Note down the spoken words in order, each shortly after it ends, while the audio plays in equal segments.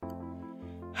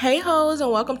Hey hoes,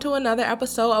 and welcome to another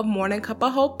episode of Morning Cup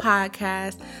of Hope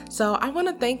podcast. So I want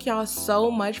to thank y'all so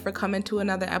much for coming to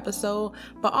another episode,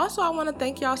 but also I want to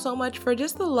thank y'all so much for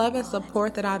just the love and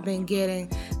support that I've been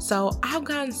getting. So I've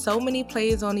gotten so many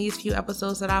plays on these few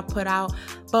episodes that I've put out,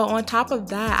 but on top of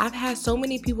that, I've had so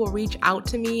many people reach out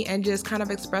to me and just kind of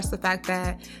express the fact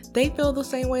that they feel the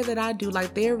same way that I do,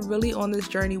 like they're really on this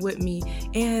journey with me.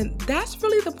 And that's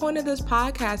really the point of this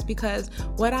podcast, because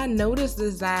what I noticed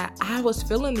is that I was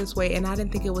feeling this way and I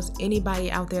didn't think it was anybody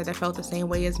out there that felt the same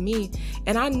way as me.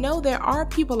 And I know there are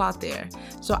people out there.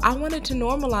 So I wanted to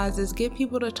normalize this, get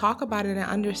people to talk about it and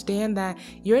understand that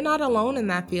you're not alone in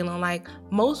that feeling. Like,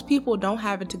 most people don't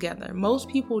have it together. Most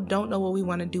people don't know what we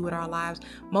want to do with our lives.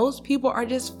 Most people are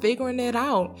just figuring it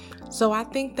out. So I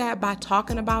think that by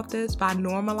talking about this, by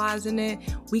normalizing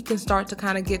it, we can start to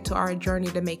kind of get to our journey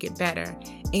to make it better.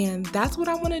 And that's what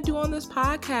I want to do on this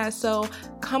podcast. So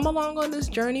come along on this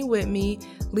journey with me.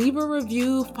 Leave a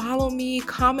review, follow me,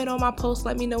 comment on my post.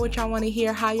 Let me know what y'all want to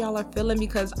hear, how y'all are feeling,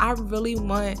 because I really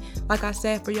want, like I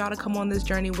said, for y'all to come on this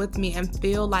journey with me and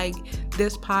feel like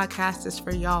this podcast is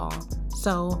for y'all.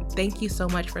 So thank you so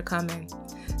much for coming.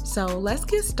 So let's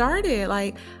get started.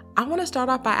 I want to start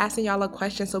off by asking y'all a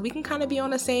question so we can kind of be on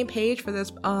the same page for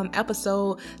this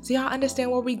episode, so y'all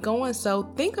understand where we're going. So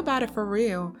think about it for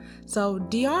real. So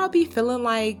do y'all be feeling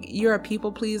like you're a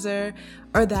people pleaser,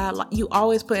 or that you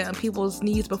always put people's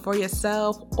needs before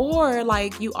yourself, or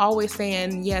like you always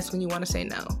saying yes when you want to say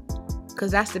no?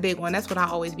 Because that's the big one. That's what I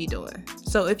always be doing.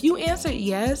 So if you answered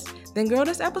yes, then girl,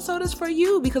 this episode is for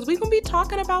you, because we're going to be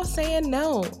talking about saying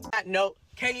no. No.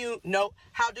 Can you? No.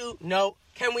 How do? No.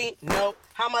 Can we? No.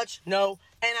 How much? No.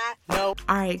 And I know.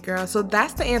 All right, girl. So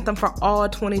that's the anthem for all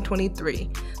 2023.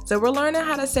 So we're learning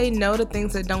how to say no to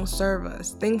things that don't serve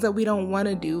us, things that we don't want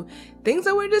to do, things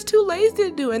that we're just too lazy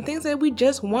to do, and things that we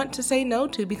just want to say no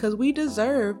to, because we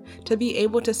deserve to be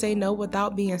able to say no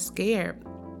without being scared.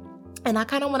 And I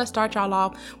kind of want to start y'all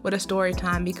off with a story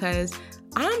time, because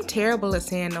I'm terrible at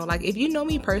saying no. Like, if you know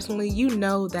me personally, you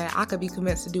know that I could be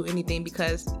convinced to do anything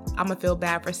because I'm gonna feel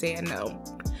bad for saying no.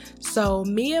 So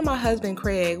me and my husband,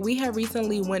 Craig, we had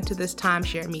recently went to this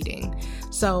timeshare meeting.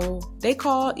 So they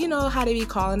call, you know how they be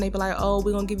calling, they be like, oh,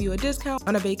 we're gonna give you a discount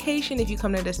on a vacation if you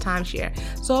come to this timeshare.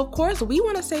 So of course we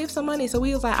want to save some money. So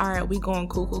we was like, all right, we going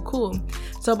cool.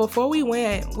 So before we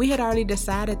went, we had already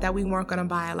decided that we weren't gonna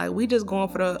buy it. Like, we just going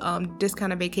for the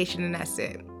discounted vacation and that's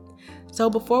it. So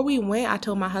before we went, I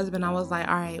told my husband, I was like,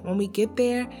 all right, when we get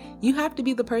there, you have to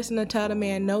be the person to tell the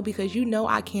man no, because you know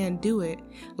I can't do it.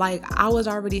 Like, I was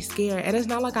already scared. And it's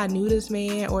not like I knew this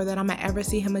man or that I'm gonna ever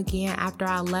see him again after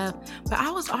I left. But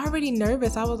I was already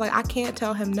nervous. I was like, I can't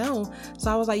tell him no. So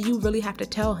I was like, you really have to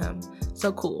tell him.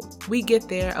 So cool. We get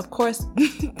there. Of course,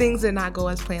 things did not go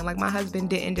as planned. Like, my husband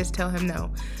didn't just tell him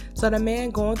no. So the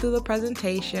man going through the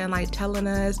presentation, like telling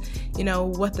us, you know,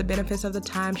 what the benefits of the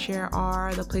timeshare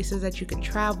are, the places that you can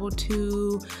travel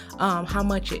to, how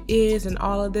much it is, and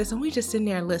all of this. And we just sitting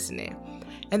there listening.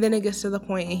 And then it gets to the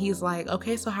point and he's like,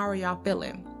 okay, so how are y'all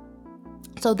feeling?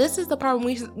 So this is the part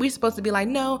when we're supposed to be like,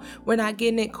 no, we're not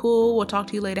getting it. Cool. We'll talk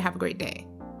to you later. Have a great day.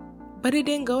 But it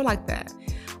didn't go like that.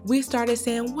 We started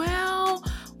saying, well,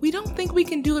 we don't think we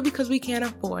can do it because we can't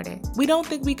afford it. We don't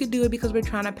think we could do it because we're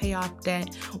trying to pay off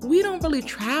debt. We don't really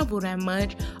travel that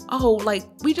much. Oh, like,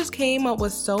 we just came up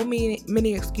with so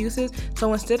many excuses.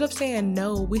 So instead of saying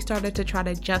no, we started to try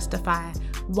to justify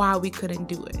why we couldn't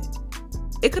do it.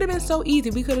 It could have been so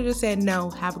easy. We could have just said, no,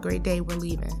 have a great day, we're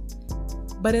leaving.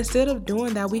 But instead of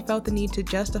doing that, we felt the need to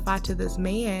justify to this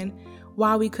man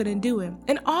why we couldn't do it.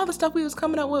 And all the stuff we was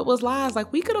coming up with was lies.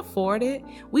 Like, we could afford it.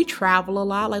 We travel a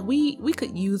lot. Like, we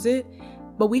could use it.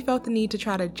 But we felt the need to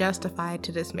try to justify it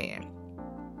to this man.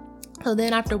 So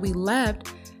then after we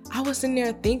left, I was sitting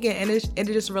there thinking, and it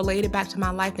just related back to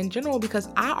my life in general, because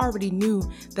I already knew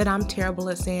that I'm terrible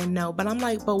at saying no. But I'm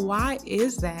like, but why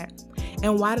is that?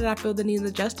 And why did I feel the need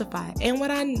to justify it? And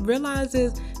what I realized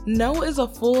is no is a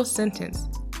full sentence.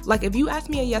 Like, if you ask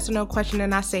me a yes or no question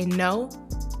and I say no,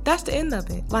 that's the end of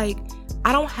it. Like,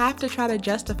 I don't have to try to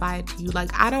justify it to you. Like,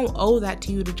 I don't owe that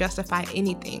to you to justify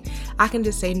anything. I can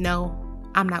just say, no,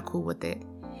 I'm not cool with it.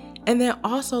 And then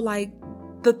also, like,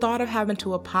 the thought of having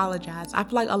to apologize. I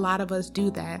feel like a lot of us do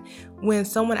that when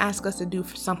someone asks us to do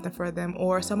something for them,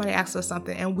 or somebody asks us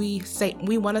something and we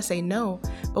want to say no,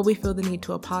 but we feel the need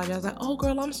to apologize. Like, oh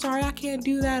girl, I'm sorry, I can't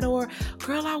do that. Or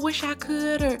girl, I wish I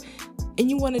could. And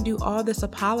you want to do all this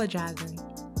apologizing.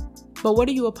 But what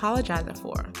are you apologizing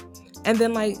for? And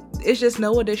then like, it's just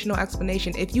no additional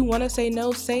explanation. If you want to say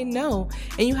no, say no.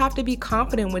 And you have to be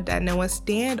confident with that no and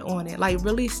stand on it. Like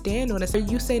really stand on it. So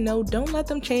you say no, don't let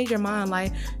them change your mind.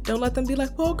 Like, don't let them be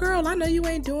like, well, girl, I know you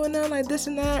ain't doing that, like this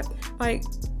and that. Like,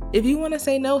 if you want to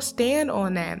say no, stand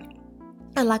on that.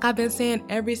 And like I've been saying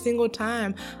every single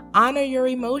time, honor your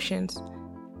emotions.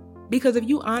 Because if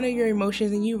you honor your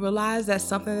emotions and you realize that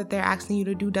something that they're asking you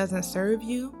to do doesn't serve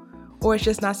you, or it's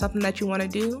just not something that you want to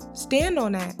do, stand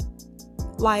on that.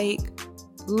 Like,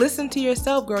 listen to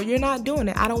yourself, girl. You're not doing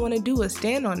it. I don't want to do it.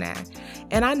 Stand on that.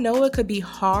 And I know it could be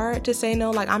hard to say no.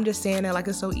 Like, I'm just saying it like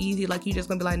it's so easy. Like, you're just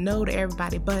going to be like no to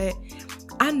everybody. But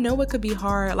I know it could be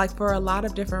hard, like, for a lot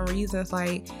of different reasons.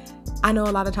 Like, I know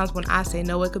a lot of times when I say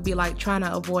no, it could be like trying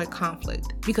to avoid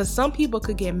conflict. Because some people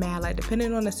could get mad. Like,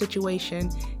 depending on the situation,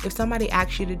 if somebody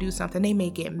asks you to do something, they may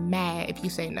get mad if you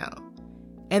say no.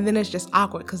 And then it's just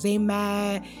awkward because they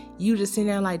mad. You just sitting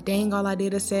there like, dang, all I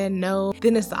did is say no.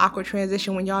 Then it's the awkward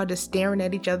transition when y'all just staring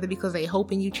at each other because they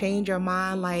hoping you change your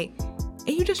mind. Like, and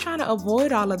you're just trying to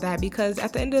avoid all of that because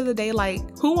at the end of the day, like,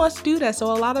 who wants to do that? So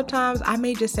a lot of times I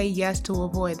may just say yes to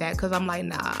avoid that because I'm like,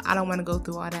 nah, I don't want to go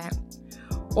through all that.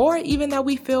 Or even that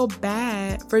we feel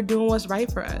bad for doing what's right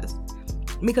for us.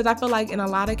 Because I feel like in a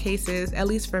lot of cases, at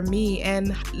least for me,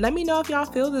 and let me know if y'all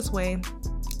feel this way,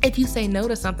 if you say no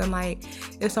to something, like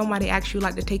if somebody asks you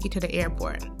like to take you to the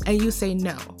airport and you say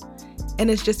no, and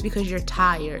it's just because you're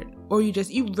tired or you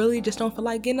really just don't feel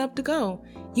like getting up to go,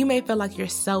 you may feel like you're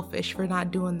selfish for not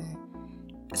doing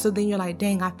that. So then you're like,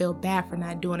 dang, I feel bad for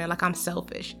not doing it, like I'm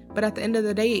selfish. But at the end of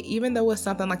the day, even though it's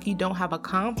something like you don't have a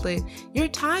conflict, you're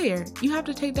tired. You have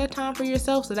to take that time for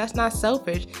yourself. So that's not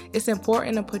selfish. It's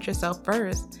important to put yourself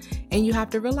first. And you have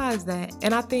to realize that.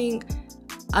 And I think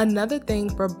another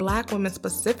thing for Black women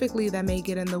specifically that may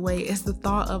get in the way is the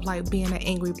thought of like being an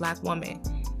angry Black woman.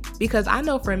 Because I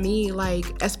know for me,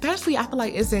 like, especially I feel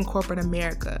like it's in corporate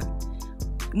America.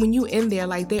 When you in there,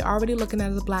 like, they already looking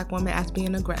at a Black woman as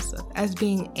being aggressive, as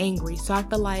being angry. So I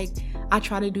feel like I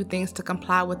try to do things to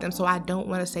comply with them so I don't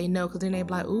want to say no, because then they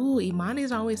be like, ooh,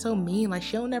 Imani's always so mean, like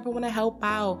she'll never want to help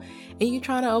out. And you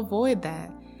trying to avoid that.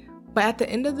 But at the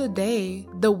end of the day,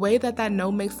 the way that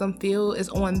no makes them feel is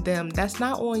on them. That's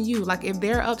not on you. Like, if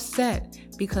they're upset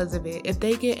because of it, if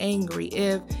they get angry,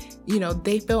 if,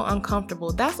 they feel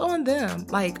uncomfortable, that's on them.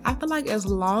 Like, I feel like as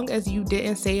long as you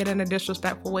didn't say it in a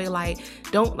disrespectful way, like,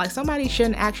 don't, like, somebody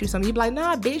shouldn't ask you something. You be like,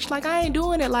 nah, bitch, like, I ain't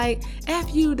doing it. Like,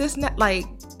 F you, this, and that. Like,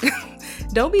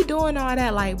 don't be doing all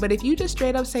that. Like, but if you just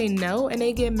straight up say no and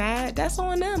they get mad, that's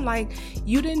on them. Like,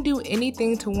 you didn't do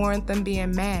anything to warrant them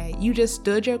being mad. You just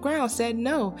stood your ground, said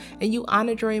no, and you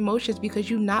honored your emotions because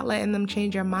you're not letting them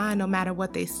change your mind no matter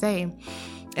what they say.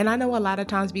 And I know a lot of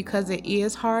times because it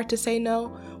is hard to say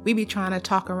no, we be trying to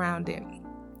talk around it.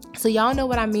 So y'all know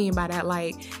what I mean by that.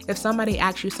 Like, if somebody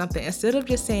asks you something, instead of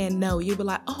just saying no, you be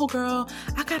like, oh girl,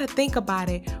 I gotta think about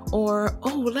it. Or,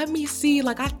 oh, let me see.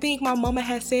 Like, I think my mama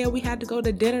had said we had to go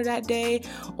to dinner that day.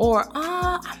 Or,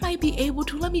 I might be able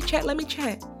to. Let me check.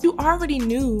 You already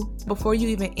knew before you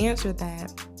even answered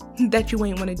that you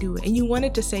ain't want to do it. And you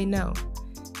wanted to say no.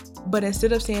 But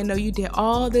instead of saying no, you did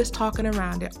all this talking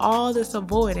around it, all this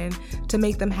avoiding to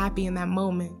make them happy in that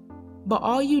moment. But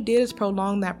all you did is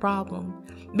prolong that problem.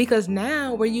 Because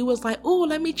now where you was like, oh,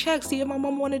 let me check, see if my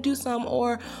mom want to do something,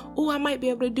 or, oh, I might be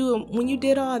able to do it. When you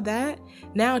did all that,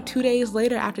 now 2 days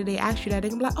later after they asked you that, they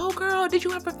can be like, oh, girl, did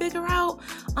you ever figure out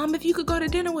if you could go to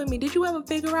dinner with me? Did you ever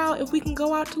figure out if we can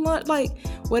go out to lunch? Like,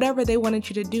 whatever they wanted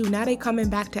you to do. Now they coming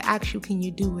back to ask you, can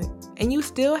you do it? And you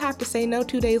still have to say no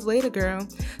 2 days later, girl.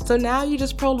 So now you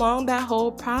just prolong that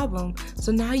whole problem.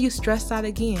 So now you stressed out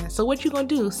again. So what you gonna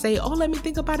do? Say, oh, let me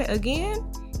think about it again?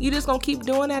 You just gonna keep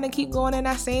doing that and keep going in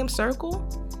that same circle?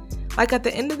 Like, at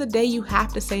the end of the day, you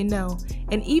have to say no.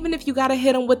 And even if you gotta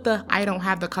hit them with the, I don't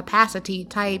have the capacity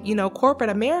type, corporate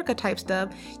America type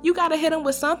stuff, you gotta hit them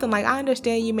with something. Like, I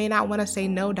understand you may not wanna say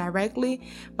no directly,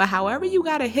 but however you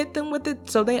gotta hit them with it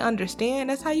so they understand,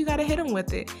 that's how you gotta hit them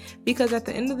with it. Because at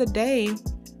the end of the day,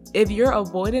 if you're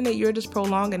avoiding it, you're just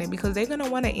prolonging it because they're gonna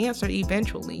wanna answer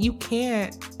eventually. You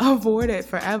can't avoid it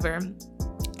forever.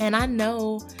 And I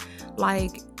know,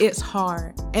 like, it's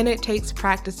hard and it takes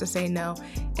practice to say no.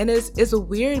 And it's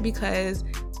weird because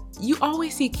you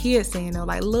always see kids saying no,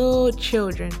 like little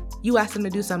children. You ask them to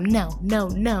do something,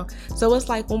 no. So it's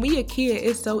like when we a kid,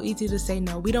 it's so easy to say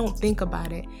no. We don't think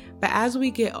about it. But as we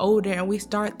get older and we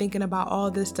start thinking about all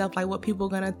this stuff, like what people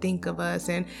gonna think of us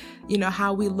and,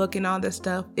 how we look and all this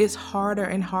stuff, it's harder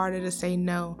and harder to say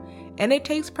no. And it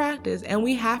takes practice and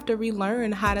we have to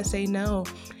relearn how to say no.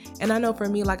 And I know for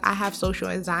me, like, I have social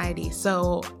anxiety.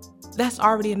 So that's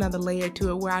already another layer to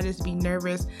it where I just be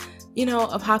nervous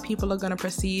of how people are going to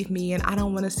perceive me, and I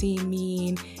don't want to seem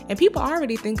mean. And people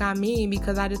already think I'm mean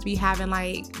because I just be having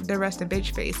like the rest of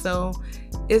bitch face. So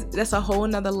that's a whole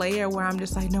nother layer where I'm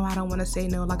just like, no, I don't want to say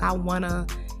no. Like I want to,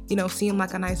 seem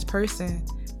like a nice person.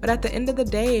 But at the end of the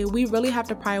day, we really have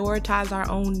to prioritize our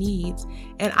own needs.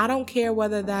 And I don't care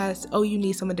whether that's, you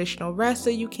need some additional rest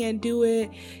so you can't do it.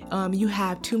 You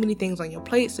have too many things on your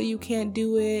plate so you can't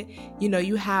do it.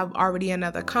 You have already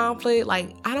another conflict.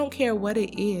 Like, I don't care what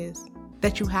it is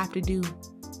that you have to do.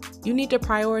 You need to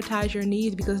prioritize your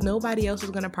needs because nobody else is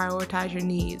going to prioritize your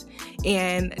needs.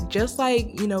 And just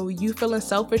like, you feeling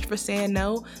selfish for saying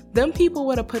no, them people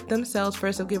would have put themselves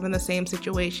first of given the same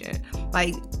situation.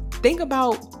 Like, think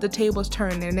about the tables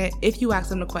turning if you ask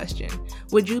them the question.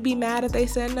 Would you be mad if they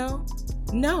said no?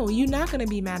 No, you're not going to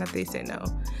be mad if they say no.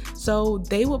 So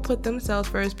they will put themselves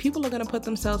first. People are going to put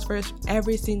themselves first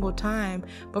every single time,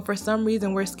 but for some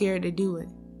reason we're scared to do it.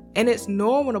 And it's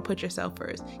normal to put yourself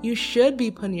first. You should be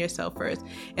putting yourself first.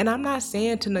 And I'm not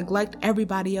saying to neglect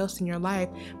everybody else in your life,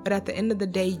 but at the end of the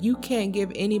day, you can't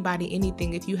give anybody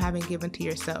anything if you haven't given to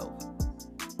yourself.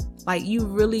 Like, you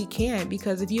really can't,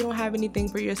 because if you don't have anything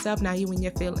for yourself, now you in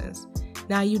your feelings.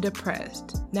 Now you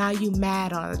depressed. Now you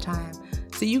mad all the time.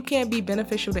 So you can't be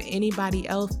beneficial to anybody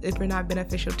else if you're not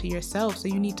beneficial to yourself. So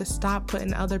you need to stop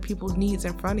putting other people's needs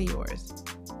in front of yours.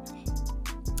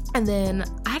 And then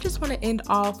I just want to end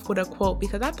off with a quote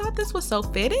because I thought this was so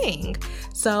fitting.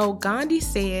 So Gandhi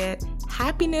said,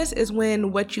 "Happiness is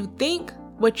when what you think,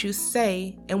 what you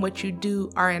say, and what you do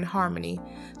are in harmony."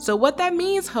 So what that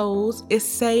means, hoes, is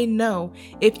say no.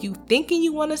 If you thinking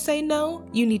you want to say no,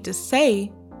 you need to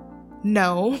say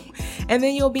no, and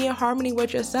then you'll be in harmony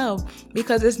with yourself,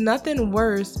 because it's nothing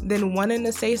worse than wanting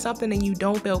to say something and you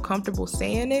don't feel comfortable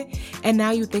saying it, and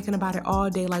now you're thinking about it all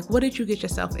day. Like, what did you get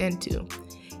yourself into?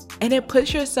 And it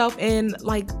puts yourself in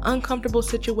like uncomfortable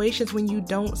situations when you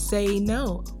don't say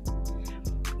no.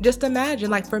 Just imagine,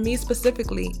 like for me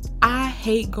specifically, I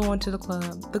hate going to the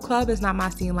club. The club is not my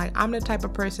scene. Like, I'm the type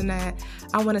of person that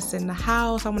I want to sit in the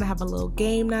house. I want to have a little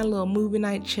game night, a little movie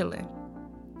night, chilling.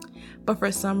 But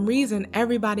for some reason,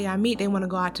 everybody I meet, they want to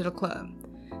go out to the club.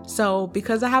 So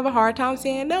because I have a hard time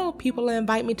saying no, people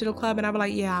invite me to the club and I'll be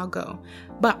like, yeah, I'll go.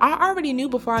 But I already knew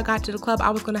before I got to the club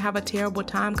I was going to have a terrible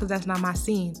time because that's not my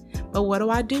scene. But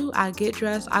what do? I get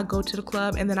dressed, I go to the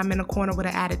club, and then I'm in a corner with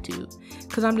an attitude.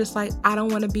 Because I'm just like, I don't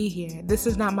want to be here. This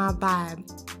is not my vibe.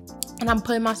 And I'm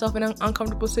putting myself in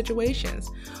uncomfortable situations.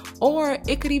 Or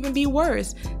it could even be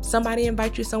worse. Somebody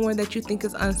invites you somewhere that you think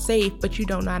is unsafe, but you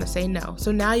don't know how to say no.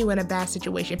 So now you're in a bad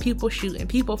situation. People shooting,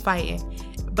 people fighting.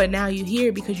 But now you're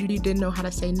here because you didn't know how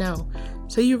to say no.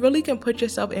 So you really can put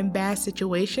yourself in bad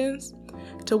situations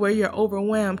to where you're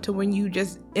overwhelmed, to when you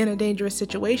just in a dangerous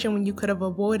situation when you could have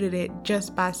avoided it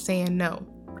just by saying no.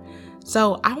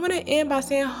 So I want to end by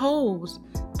saying, hoes,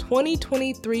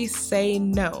 2023, say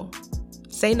no.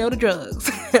 Say no to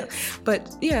drugs.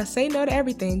 But yeah, say no to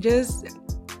everything. Just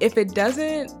if it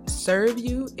doesn't serve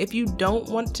you, if you don't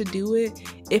want to do it,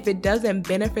 if it doesn't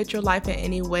benefit your life in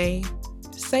any way,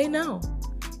 say no.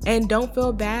 And don't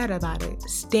feel bad about it.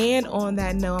 Stand on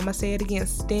that no. I'm going to say it again.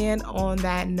 Stand on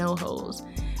that no, hoes.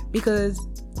 Because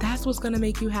that's what's going to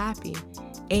make you happy.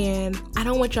 And I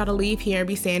don't want y'all to leave here and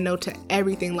be saying no to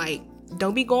everything. Like,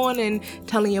 don't be going and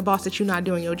telling your boss that you're not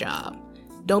doing your job.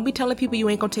 Don't be telling people you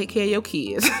ain't gonna take care of your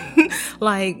kids.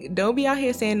 Like, don't be out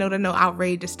here saying no to no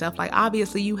outrageous stuff. Like,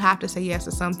 obviously you have to say yes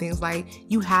to some things. Like,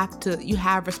 you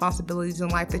have responsibilities in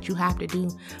life that you have to do.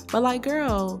 But like,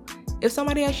 girl, if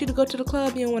somebody asks you to go to the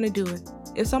club, you don't want to do it.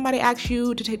 If somebody asks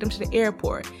you to take them to the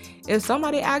airport, if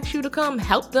somebody asks you to come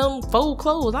help them fold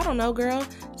clothes, I don't know, girl,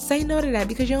 say no to that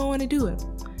because you don't want to do it.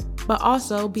 But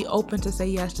also be open to say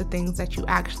yes to things that you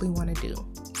actually want to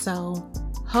do. So,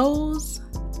 hoes,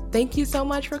 thank you so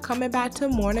much for coming back to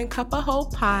Morning Cup of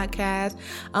Hope podcast.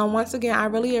 Once again, I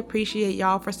really appreciate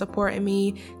y'all for supporting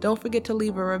me. Don't forget to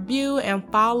leave a review and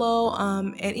follow,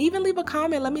 and even leave a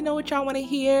comment. Let me know what y'all want to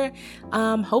hear.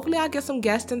 Hopefully I'll get some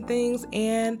guests and things,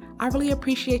 and I really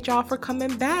appreciate y'all for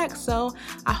coming back. So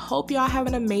I hope y'all have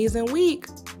an amazing week.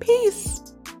 Peace.